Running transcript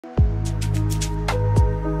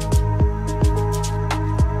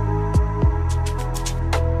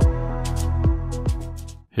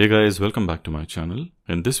Hey guys, welcome back to my channel.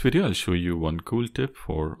 In this video, I'll show you one cool tip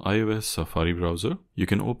for iOS Safari browser. You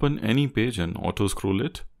can open any page and auto scroll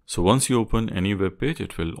it. So once you open any web page,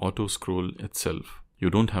 it will auto scroll itself. You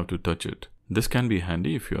don't have to touch it. This can be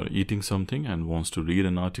handy if you are eating something and wants to read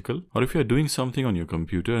an article, or if you are doing something on your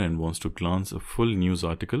computer and wants to glance a full news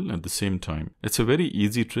article at the same time. It's a very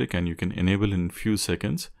easy trick and you can enable in few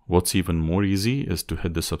seconds. What's even more easy is to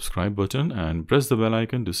hit the subscribe button and press the bell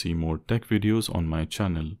icon to see more tech videos on my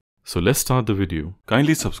channel. So let's start the video.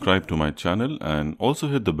 Kindly subscribe to my channel and also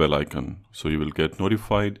hit the bell icon so you will get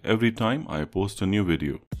notified every time I post a new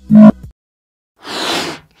video.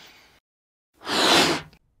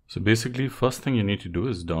 So basically, first thing you need to do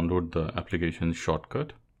is download the application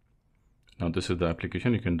shortcut. Now this is the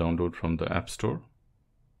application you can download from the App Store.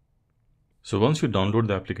 So once you download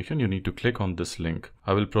the application, you need to click on this link.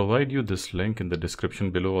 I will provide you this link in the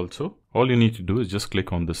description below also. All you need to do is just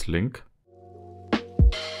click on this link.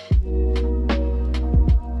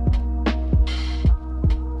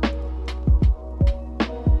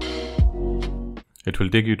 It will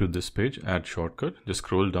take you to this page, Add Shortcut. Just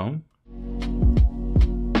scroll down.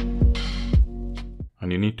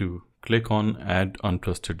 And you need to click on Add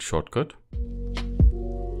Untrusted Shortcut.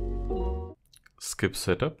 Skip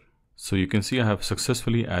Setup. So you can see I have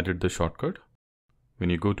successfully added the shortcut. When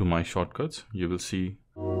you go to My Shortcuts, you will see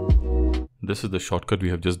this is the shortcut we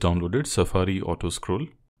have just downloaded, Safari Auto Scroll.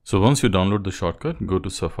 So once you download the shortcut, go to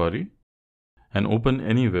Safari and open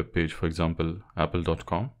any web page, for example,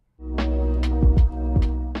 apple.com.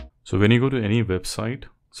 So when you go to any website,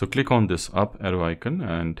 so click on this up arrow icon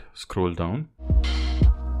and scroll down.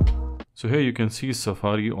 So here you can see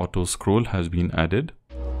Safari Auto Scroll has been added.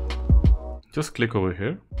 Just click over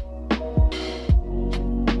here.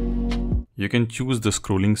 You can choose the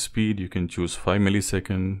scrolling speed. You can choose 5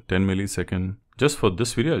 millisecond, 10 millisecond. Just for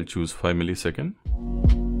this video, I'll choose 5 millisecond.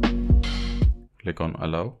 Click on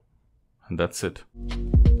allow and that's it.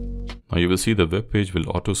 Now you will see the web page will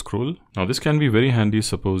auto scroll. Now this can be very handy.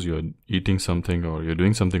 Suppose you're eating something or you're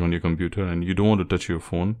doing something on your computer and you don't want to touch your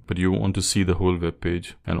phone, but you want to see the whole web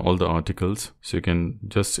page and all the articles. So you can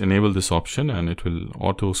just enable this option and it will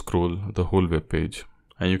auto scroll the whole web page.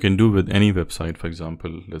 And you can do with any website. For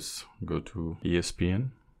example, let's go to ESPN.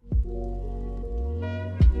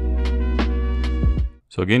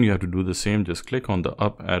 So again, you have to do the same. Just click on the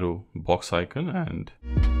up arrow box icon and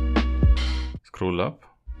scroll up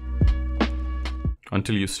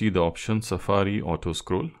until you see the option Safari Auto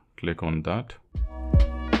Scroll. Click on that.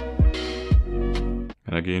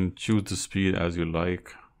 And again, choose the speed as you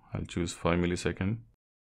like. I'll choose 5 millisecond.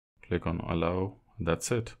 Click on allow.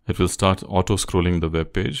 That's it. It will start auto scrolling the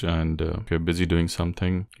web page, and if you're busy doing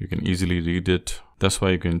something, you can easily read it. That's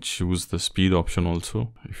why you can choose the speed option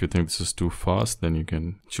also. If you think this is too fast, then you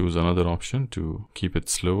can choose another option to keep it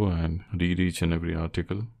slow and read each and every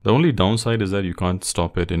article. The only downside is that you can't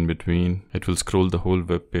stop it in between. It will scroll the whole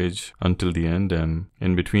web page until the end, and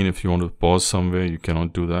in between, if you want to pause somewhere, you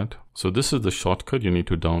cannot do that. So this is the shortcut you need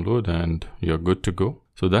to download and you're good to go.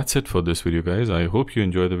 So that's it for this video, guys. I hope you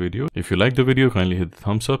enjoyed the video. If you liked the video, kindly hit the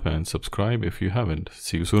thumbs up and subscribe if you haven't.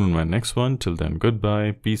 See you soon in my next one. Till then,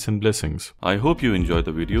 goodbye, peace and blessings. I hope you enjoyed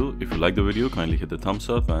the video. If you liked the video, kindly hit the thumbs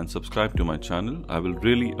up and subscribe to my channel. I will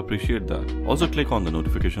really appreciate that. Also click on the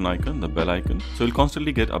notification icon, the bell icon, so you'll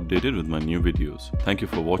constantly get updated with my new videos. Thank you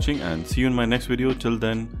for watching and see you in my next video. Till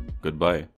then, goodbye.